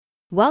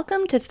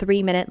Welcome to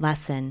 3-Minute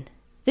Lesson.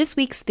 This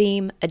week's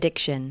theme,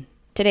 addiction.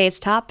 Today's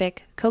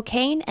topic,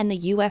 cocaine and the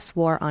U.S.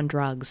 war on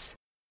drugs.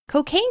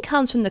 Cocaine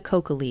comes from the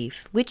coca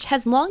leaf, which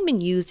has long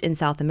been used in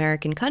South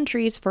American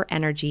countries for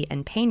energy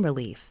and pain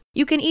relief.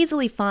 You can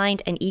easily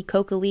find and eat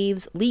coca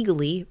leaves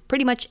legally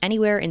pretty much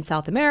anywhere in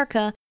South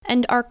America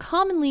and are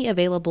commonly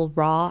available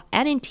raw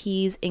and in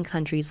teas in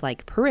countries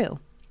like Peru.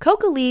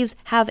 Coca leaves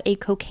have a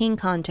cocaine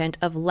content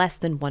of less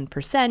than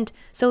 1%,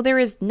 so there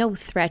is no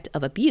threat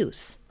of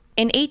abuse.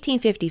 In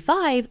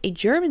 1855, a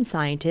German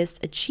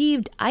scientist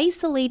achieved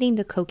isolating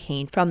the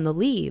cocaine from the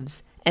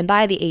leaves, and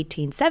by the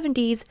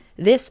 1870s,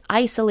 this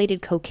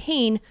isolated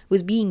cocaine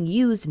was being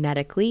used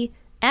medically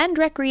and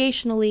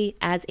recreationally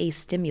as a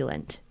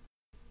stimulant.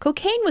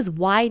 Cocaine was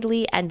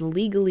widely and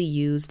legally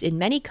used in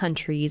many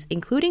countries,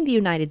 including the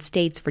United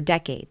States, for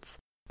decades.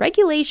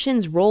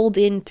 Regulations rolled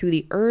in through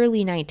the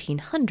early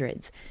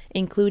 1900s,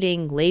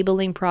 including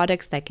labeling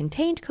products that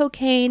contained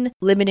cocaine,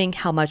 limiting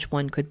how much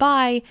one could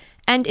buy,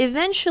 and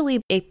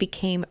eventually it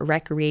became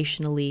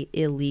recreationally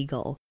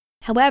illegal.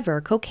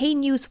 However,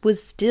 cocaine use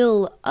was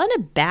still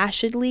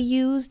unabashedly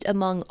used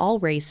among all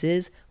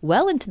races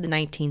well into the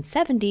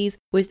 1970s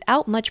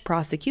without much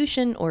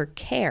prosecution or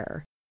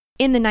care.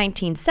 In the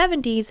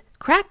 1970s,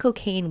 crack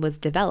cocaine was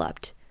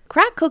developed.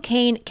 Crack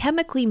cocaine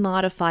chemically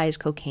modifies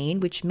cocaine,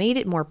 which made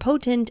it more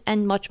potent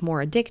and much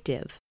more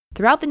addictive.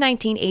 Throughout the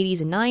 1980s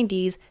and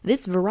 90s,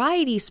 this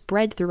variety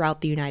spread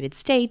throughout the United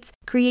States,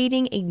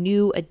 creating a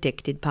new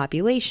addicted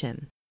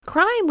population.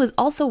 Crime was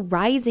also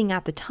rising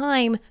at the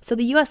time, so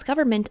the U.S.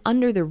 government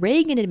under the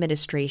Reagan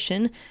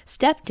administration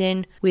stepped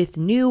in with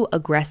new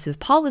aggressive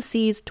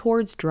policies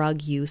towards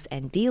drug use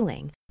and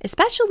dealing,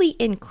 especially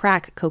in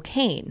crack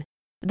cocaine.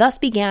 Thus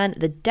began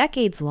the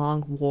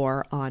decades-long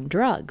war on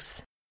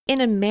drugs. In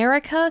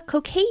America,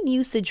 cocaine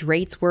usage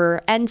rates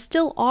were, and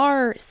still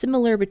are,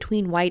 similar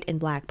between white and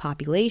black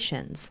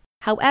populations.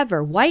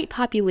 However, white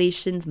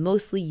populations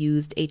mostly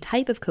used a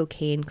type of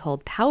cocaine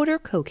called powder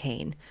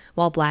cocaine,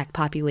 while black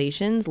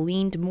populations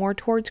leaned more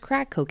towards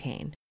crack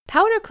cocaine.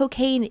 Powder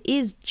cocaine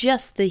is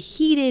just the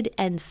heated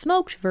and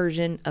smoked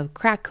version of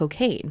crack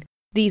cocaine.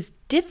 These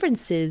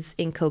differences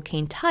in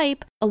cocaine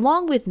type,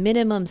 along with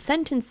minimum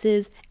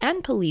sentences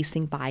and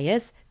policing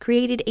bias,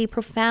 created a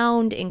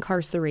profound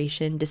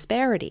incarceration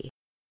disparity.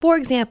 For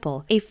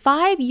example, a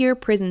 5-year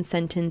prison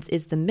sentence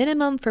is the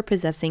minimum for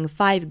possessing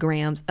 5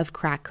 grams of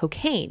crack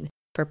cocaine.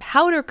 For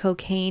powder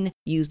cocaine,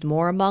 used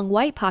more among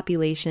white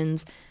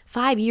populations,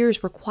 5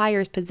 years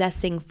requires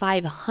possessing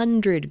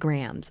 500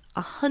 grams,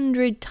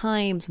 100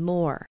 times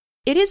more.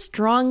 It is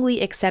strongly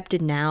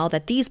accepted now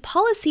that these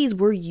policies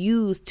were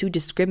used to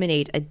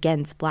discriminate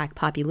against black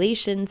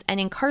populations and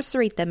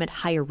incarcerate them at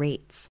higher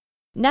rates.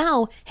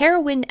 Now,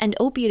 heroin and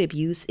opiate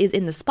abuse is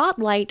in the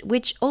spotlight,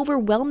 which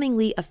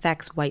overwhelmingly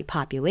affects white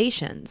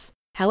populations.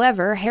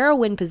 However,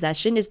 heroin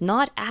possession is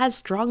not as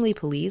strongly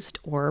policed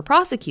or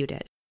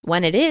prosecuted.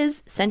 When it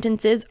is,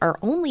 sentences are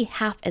only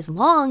half as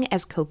long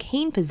as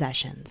cocaine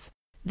possessions.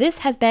 This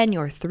has been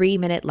your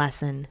 3-Minute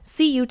Lesson.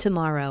 See you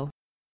tomorrow.